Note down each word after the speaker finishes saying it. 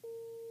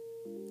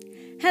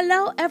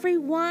Hello,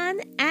 everyone,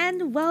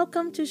 and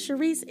welcome to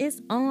Sharice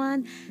is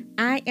On.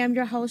 I am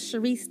your host,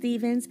 Sharice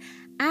Stevens.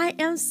 I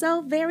am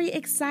so very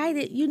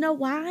excited. You know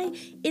why?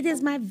 It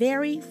is my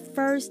very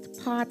first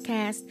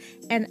podcast,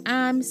 and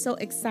I'm so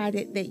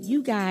excited that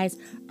you guys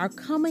are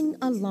coming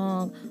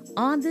along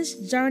on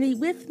this journey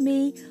with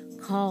me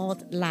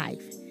called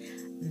life.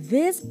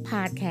 This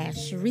podcast,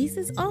 Sharice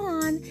is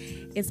On,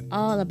 is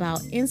all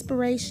about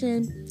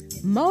inspiration,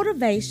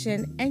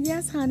 motivation, and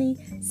yes, honey,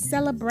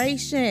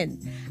 celebration.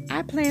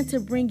 I plan to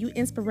bring you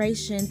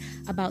inspiration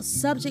about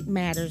subject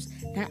matters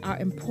that are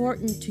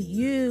important to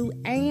you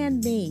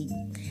and me.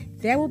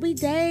 There will be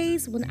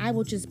days when I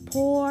will just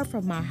pour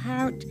from my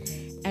heart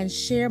and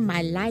share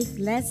my life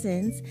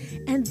lessons.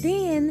 And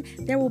then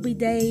there will be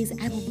days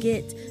I will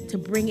get to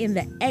bring in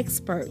the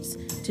experts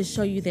to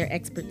show you their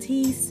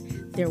expertise,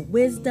 their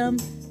wisdom,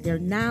 their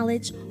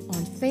knowledge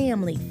on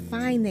family,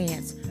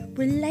 finance,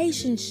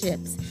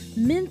 relationships,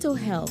 mental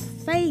health,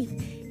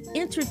 faith,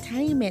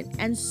 entertainment,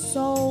 and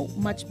so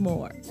much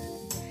more.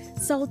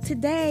 So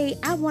today,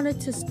 I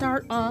wanted to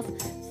start off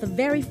the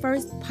very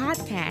first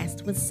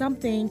podcast with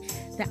something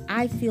that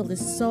I feel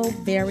is so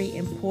very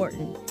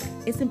important.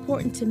 It's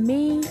important to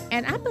me,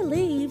 and I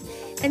believe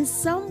in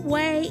some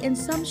way, in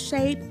some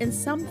shape, in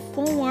some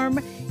form,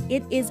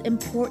 it is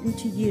important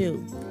to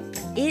you.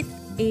 It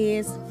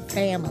is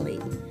family.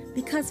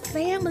 Because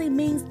family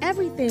means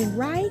everything,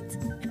 right?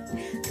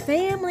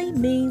 Family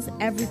means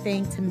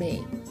everything to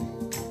me.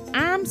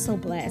 I'm so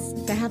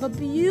blessed to have a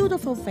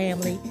beautiful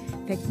family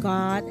that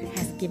God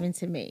has given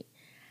to me.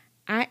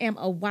 I am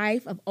a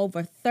wife of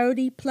over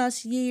 30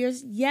 plus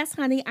years. Yes,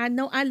 honey, I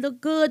know I look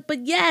good,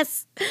 but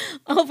yes,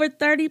 over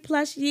 30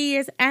 plus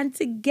years. And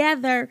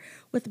together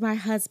with my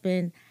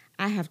husband,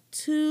 I have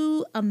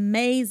two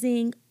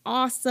amazing,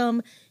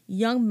 awesome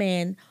young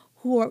men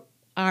who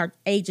are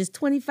ages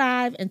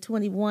 25 and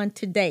 21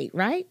 to date,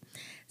 right?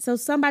 So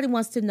somebody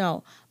wants to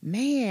know,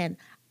 man,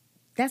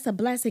 that's a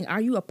blessing. Are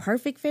you a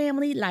perfect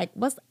family? Like,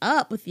 what's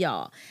up with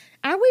y'all?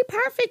 Are we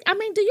perfect? I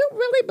mean, do you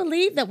really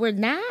believe that we're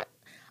not?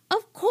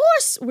 Of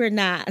course we're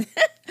not.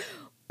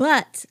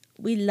 But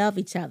we love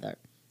each other.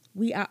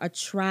 We are a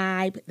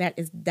tribe that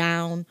is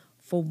down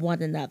for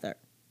one another.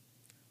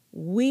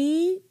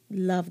 We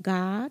love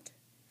God.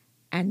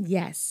 And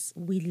yes,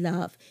 we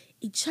love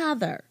each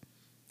other.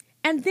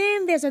 And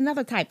then there's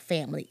another type of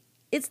family.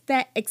 It's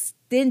that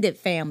extended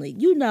family.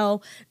 You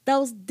know,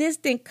 those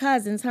distant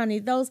cousins, honey,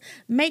 those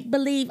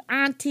make-believe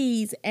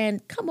aunties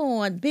and come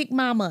on, big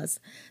mamas,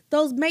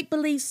 those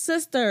make-believe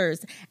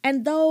sisters,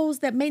 and those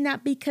that may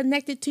not be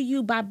connected to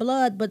you by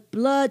blood, but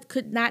blood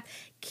could not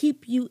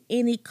keep you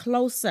any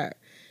closer.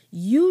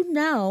 You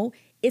know,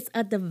 it's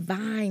a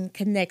divine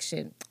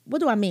connection. What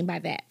do I mean by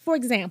that? For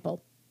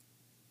example,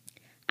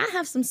 I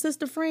have some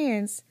sister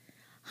friends,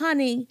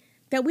 honey,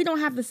 that we don't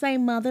have the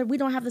same mother, we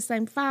don't have the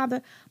same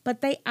father, but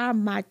they are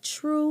my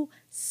true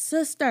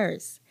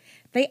sisters.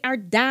 They are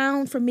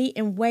down for me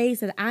in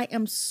ways that I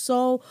am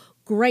so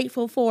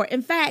grateful for.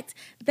 In fact,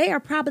 they are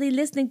probably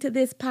listening to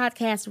this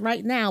podcast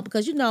right now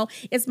because, you know,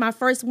 it's my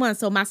first one.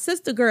 So my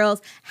sister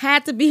girls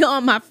had to be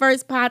on my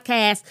first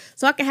podcast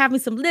so I can have me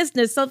some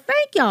listeners. So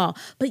thank y'all.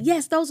 But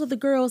yes, those are the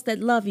girls that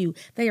love you.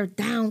 They are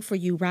down for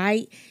you,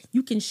 right?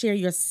 You can share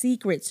your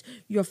secrets,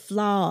 your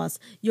flaws,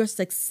 your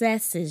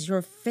successes,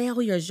 your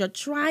failures, your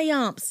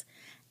triumphs,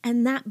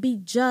 and not be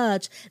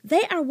judged.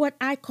 They are what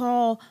I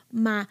call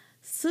my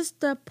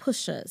sister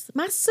pushers.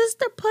 My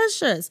sister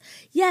pushers.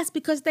 Yes,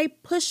 because they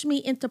push me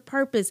into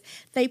purpose.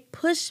 They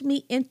push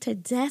me into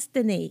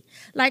destiny.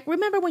 Like,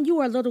 remember when you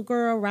were a little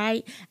girl,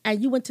 right?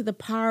 And you went to the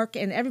park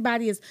and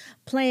everybody is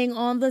playing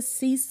on the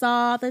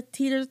seesaw, the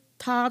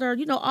teeter-totter,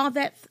 you know,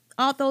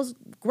 all those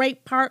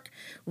great park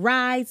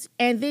rides.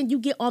 And then you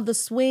get on the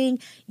swing.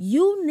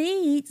 You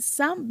need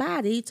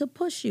somebody to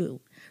push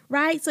you.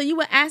 Right? So you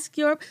would ask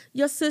your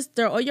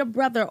sister or your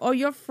brother or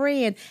your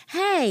friend,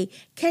 hey,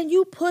 can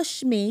you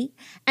push me?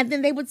 And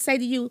then they would say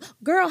to you,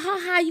 girl, how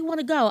high you want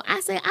to go?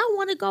 I say, I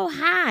want to go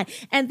high.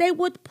 And they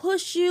would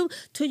push you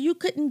till you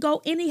couldn't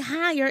go any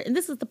higher. And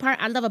this is the part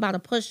I love about a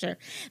pusher.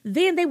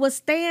 Then they would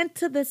stand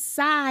to the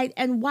side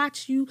and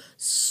watch you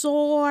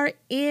soar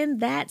in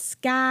that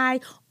sky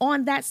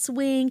on that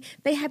swing.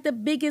 They had the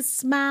biggest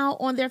smile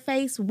on their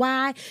face.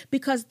 Why?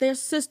 Because their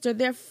sister,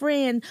 their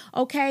friend,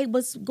 okay,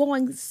 was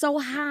going so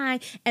high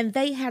and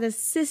they had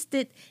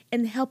assisted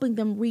in helping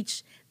them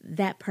reach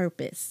that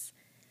purpose.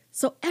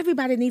 So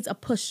everybody needs a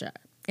pusher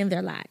in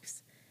their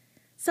lives.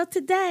 So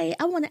today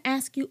I want to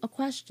ask you a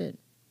question.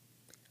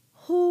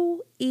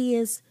 Who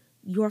is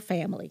your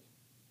family?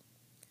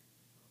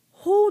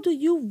 Who do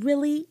you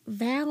really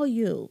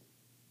value?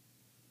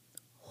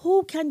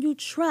 Who can you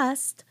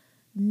trust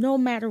no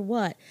matter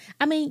what?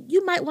 I mean,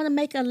 you might want to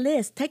make a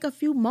list, take a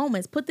few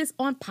moments, put this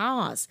on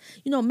pause,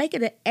 make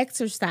it an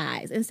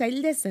exercise and say,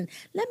 listen,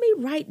 let me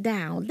write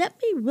down, let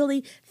me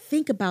really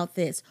think about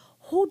this.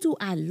 Who do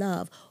I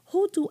love?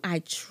 Who do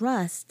I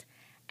trust?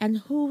 And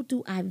who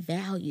do I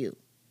value?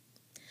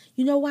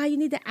 You know why you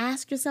need to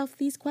ask yourself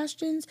these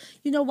questions?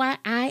 You know why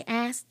I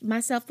asked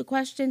myself the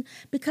question?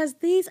 Because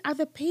these are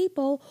the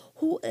people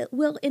who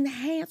will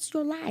enhance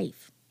your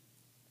life.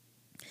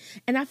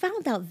 And I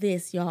found out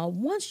this, y'all.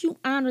 Once you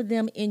honor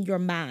them in your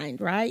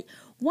mind, right?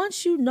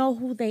 Once you know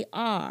who they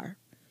are,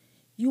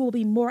 you will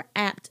be more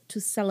apt to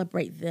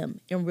celebrate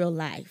them in real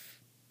life.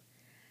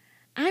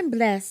 I'm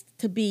blessed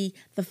to be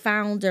the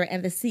founder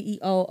and the CEO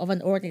of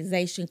an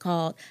organization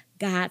called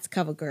God's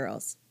Cover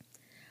Girls.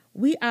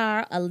 We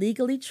are a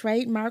legally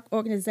trademarked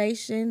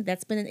organization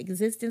that's been in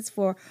existence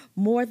for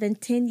more than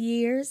 10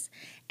 years.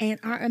 And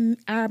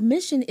our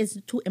mission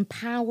is to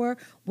empower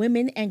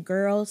women and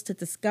girls to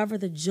discover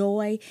the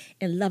joy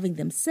in loving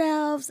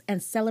themselves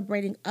and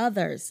celebrating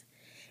others.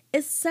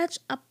 It's such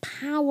a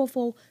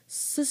powerful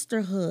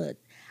sisterhood.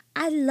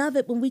 I love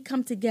it when we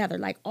come together,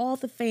 like all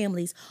the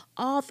families,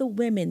 all the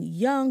women,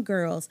 young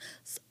girls,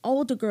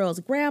 older girls,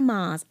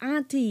 grandmas,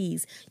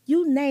 aunties,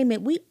 you name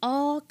it. We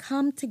all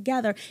come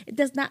together. It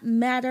does not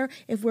matter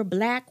if we're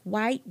black,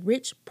 white,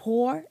 rich,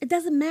 poor. It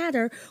doesn't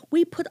matter.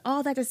 We put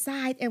all that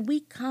aside and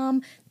we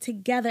come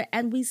together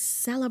and we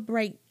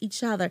celebrate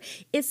each other.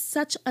 It's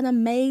such an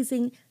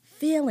amazing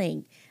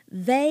feeling.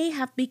 They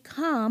have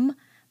become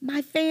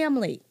my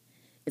family.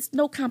 It's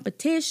no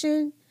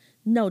competition,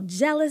 no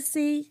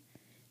jealousy,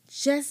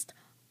 just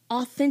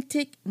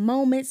authentic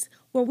moments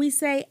where we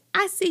say,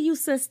 I see you,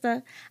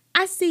 sister.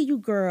 I see you,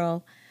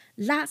 girl.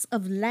 Lots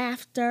of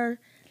laughter,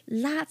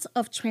 lots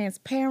of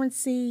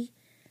transparency,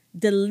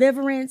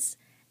 deliverance,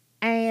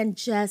 and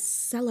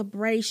just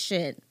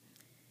celebration.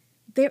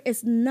 There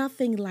is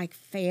nothing like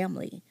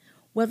family,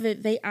 whether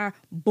they are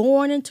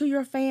born into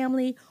your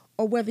family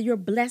or whether you're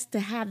blessed to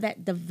have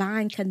that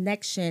divine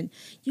connection.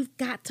 You've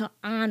got to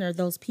honor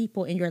those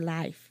people in your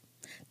life.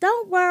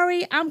 Don't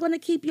worry, I'm going to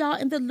keep y'all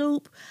in the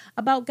loop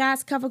about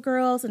God's Cover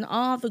Girls and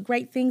all the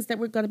great things that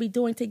we're going to be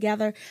doing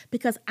together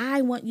because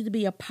I want you to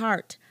be a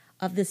part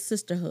of this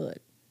sisterhood.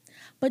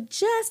 But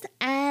just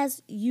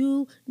as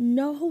you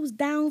know who's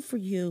down for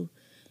you,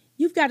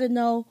 you've got to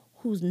know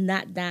who's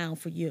not down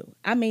for you.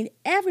 I mean,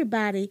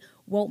 everybody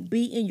won't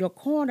be in your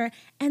corner,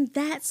 and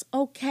that's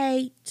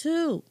okay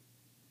too.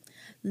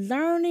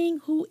 Learning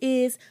who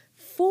is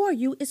for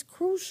you is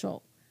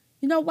crucial.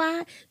 You know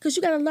why? Because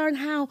you got to learn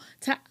how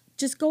to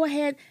just go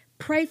ahead,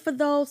 pray for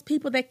those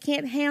people that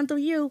can't handle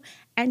you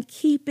and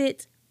keep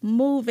it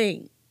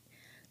moving.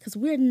 Because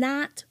we're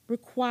not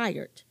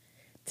required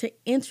to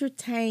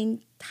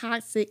entertain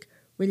toxic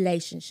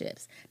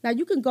relationships. Now,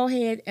 you can go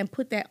ahead and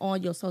put that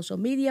on your social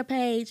media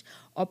page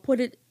or put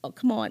it,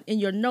 in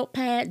your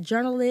notepad,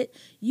 journal it.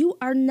 You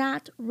are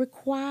not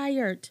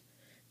required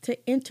to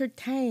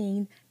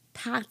entertain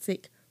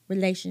toxic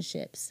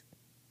relationships.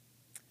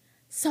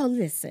 So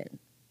listen,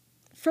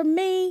 for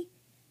me,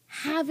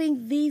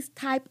 having these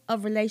type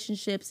of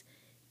relationships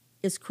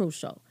is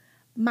crucial.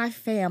 My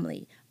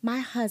family, my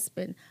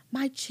husband,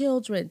 my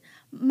children,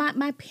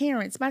 my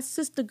parents, my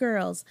sister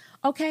girls,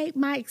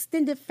 my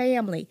extended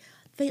family,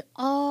 they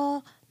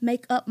all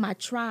make up my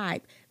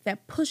tribe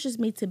that pushes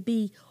me to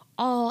be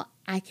all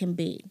I can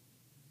be.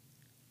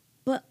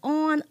 But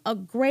on a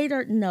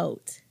greater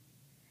note,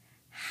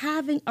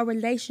 having a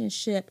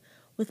relationship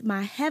with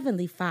my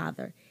Heavenly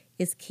Father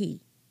is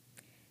key.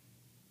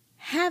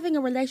 Having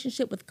a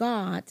relationship with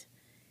God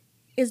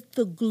is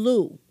the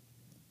glue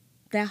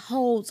that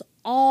holds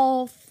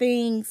all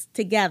things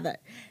together.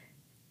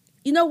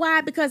 You know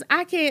why? Because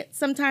I can't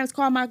sometimes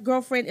call my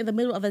girlfriend in the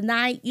middle of the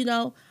night,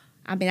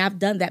 I've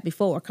done that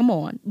before. Come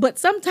on. But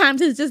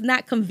sometimes it's just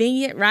not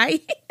convenient,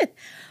 right?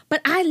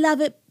 But I love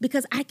it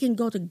because I can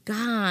go to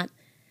God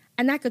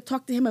and I could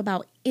talk to him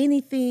about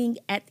anything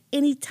at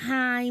any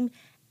time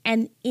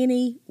and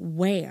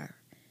anywhere.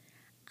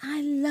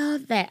 I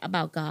love that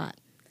about God.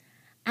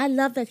 I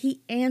love that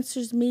he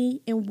answers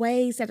me in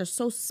ways that are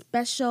so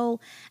special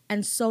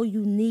and so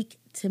unique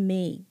to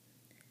me.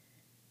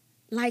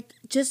 Like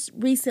just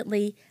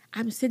recently,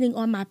 I'm sitting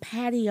on my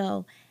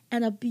patio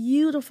and a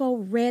beautiful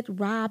red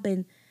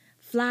robin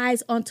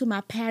flies onto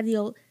my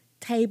patio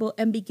table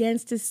and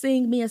begins to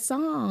sing me a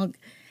song.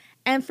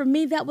 And for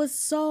me, that was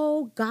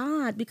so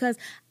God because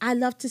I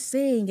love to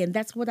sing and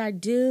that's what I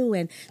do.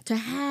 And to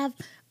have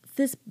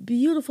this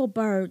beautiful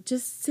bird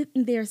just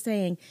sitting there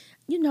saying,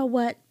 you know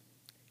what?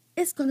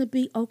 It's going to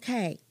be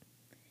okay.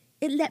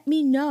 It let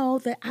me know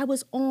that I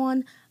was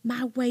on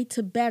my way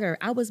to better.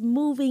 I was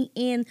moving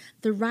in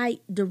the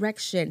right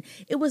direction.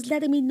 It was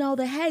letting me know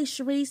that, hey,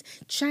 Sharice,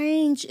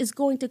 change is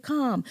going to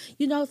come.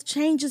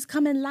 Changes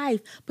come in life,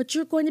 but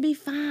you're going to be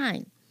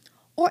fine.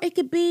 Or it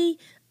could be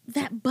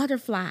that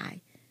butterfly.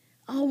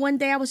 Oh, one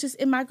day I was just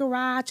in my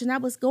garage and I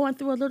was going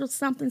through a little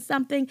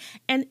something,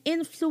 and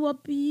in flew a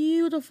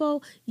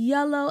beautiful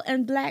yellow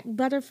and black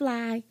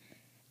butterfly.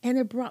 And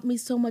it brought me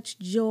so much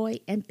joy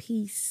and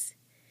peace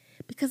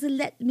because it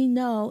let me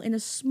know in a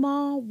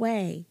small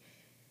way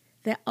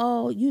that,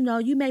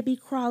 you may be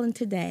crawling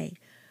today,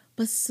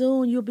 but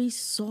soon you'll be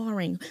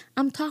soaring.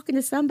 I'm talking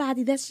to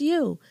somebody, that's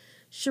you.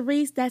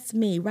 Sharice, that's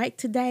me. Right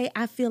today,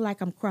 I feel like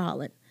I'm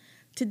crawling.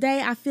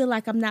 Today, I feel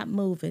like I'm not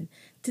moving.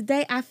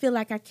 Today, I feel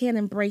like I can't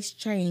embrace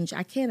change.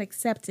 I can't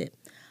accept it.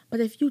 But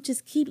if you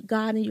just keep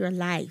God in your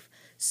life,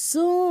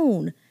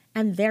 soon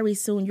and very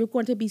soon, you're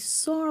going to be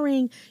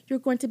soaring. You're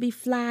going to be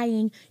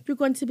flying. You're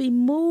going to be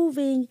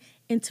moving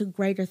into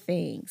greater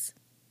things.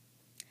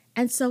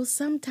 And so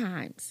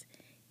sometimes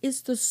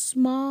it's the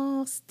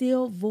small,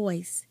 still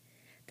voice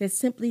that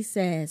simply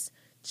says,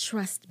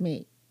 trust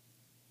me.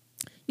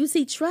 You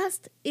see,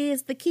 trust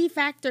is the key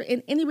factor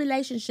in any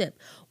relationship,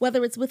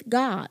 whether it's with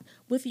God,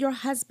 with your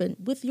husband,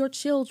 with your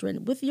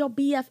children, with your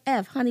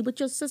BFF, honey, with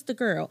your sister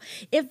girl.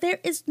 If there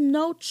is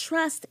no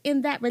trust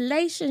in that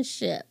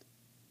relationship,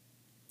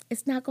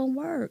 it's not going to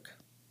work.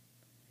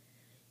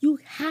 You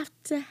have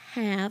to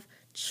have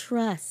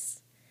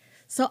trust.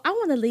 So I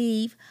want to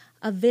leave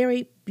a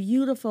very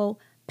beautiful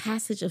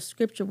passage of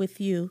scripture with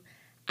you.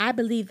 I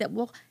believe that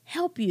will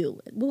help you.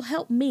 It will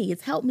help me.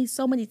 It's helped me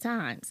so many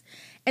times.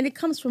 And it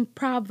comes from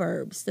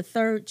Proverbs, the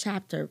 3rd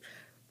chapter,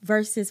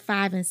 verses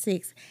 5 and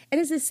 6. And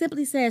it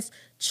simply says,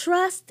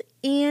 trust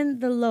in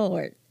the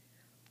Lord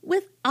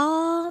with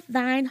all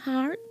thine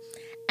heart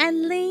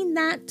and lean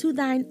not to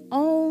thine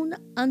own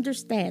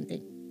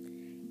understanding.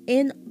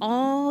 In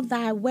all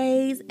thy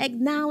ways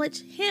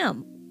acknowledge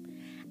him,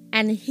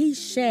 and he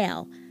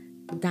shall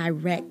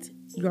direct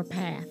your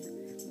path.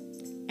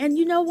 And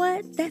you know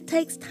what? That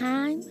takes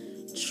time.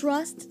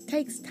 Trust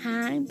takes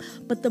time.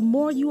 But the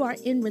more you are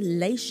in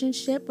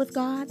relationship with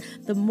God,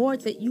 the more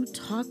that you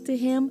talk to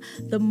him,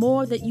 the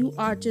more that you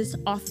are just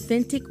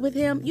authentic with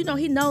him. You know,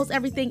 he knows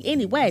everything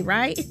anyway,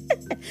 right?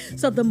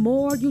 So the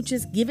more you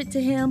just give it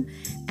to him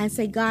and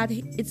say, God,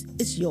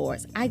 it's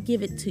yours. I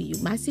give it to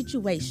you. My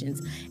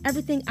situations,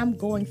 everything I'm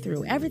going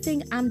through,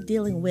 everything I'm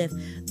dealing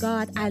with,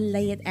 God, I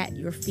lay it at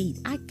your feet.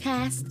 I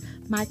cast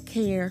my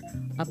care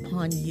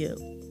upon you.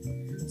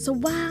 So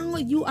while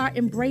you are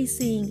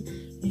embracing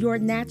your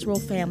natural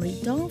family,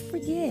 don't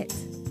forget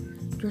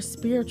your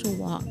spiritual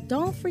walk.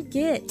 Don't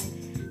forget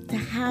to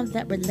have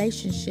that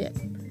relationship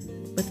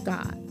with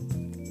God.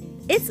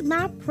 It's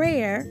my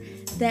prayer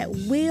that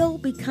we'll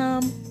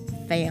become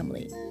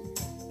family.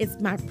 It's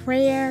my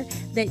prayer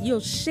that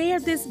you'll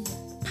share this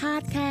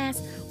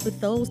podcast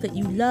with those that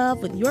you love,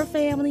 with your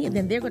family, and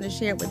then they're going to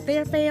share it with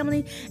their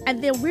family.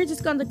 And then we're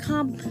just going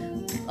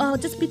to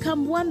just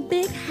become one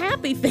big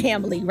happy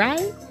family,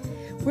 right?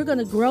 We're going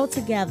to grow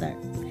together,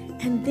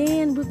 and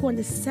then we're going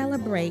to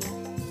celebrate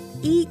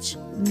each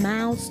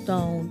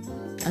milestone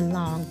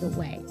along the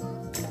way.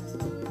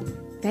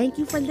 Thank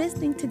you for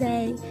listening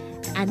today,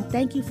 and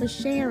thank you for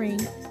sharing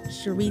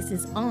Sharice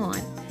is On.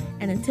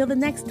 And until the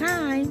next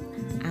time,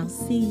 I'll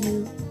see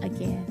you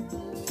again.